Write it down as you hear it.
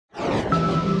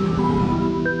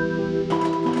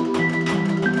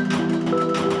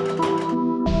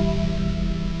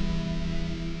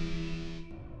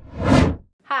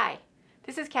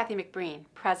Kathy McBreen,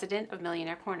 president of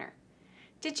Millionaire Corner.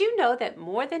 Did you know that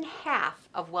more than half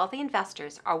of wealthy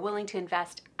investors are willing to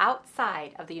invest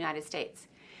outside of the United States?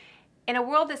 In a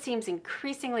world that seems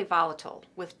increasingly volatile,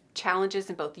 with challenges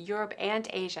in both Europe and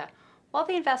Asia,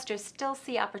 wealthy investors still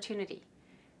see opportunity.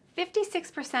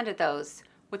 56% of those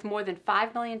with more than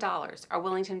 $5 million are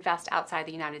willing to invest outside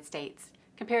the United States,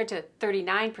 compared to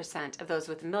 39% of those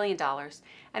with $1 million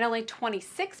and only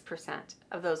 26%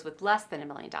 of those with less than $1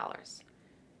 million.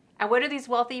 And where do these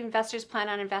wealthy investors plan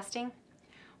on investing?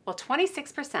 Well,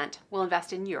 26% will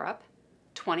invest in Europe,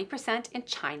 20% in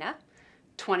China,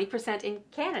 20% in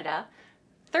Canada,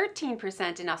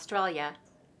 13% in Australia,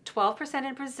 12%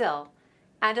 in Brazil,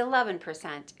 and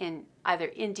 11% in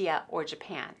either India or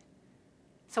Japan.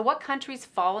 So what countries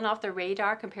fallen off the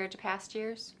radar compared to past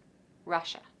years?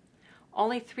 Russia.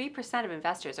 Only 3% of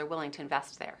investors are willing to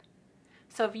invest there.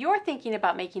 So if you're thinking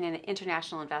about making an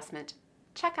international investment,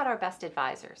 check out our best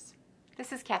advisors.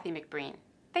 This is Kathy McBreen.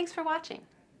 Thanks for watching.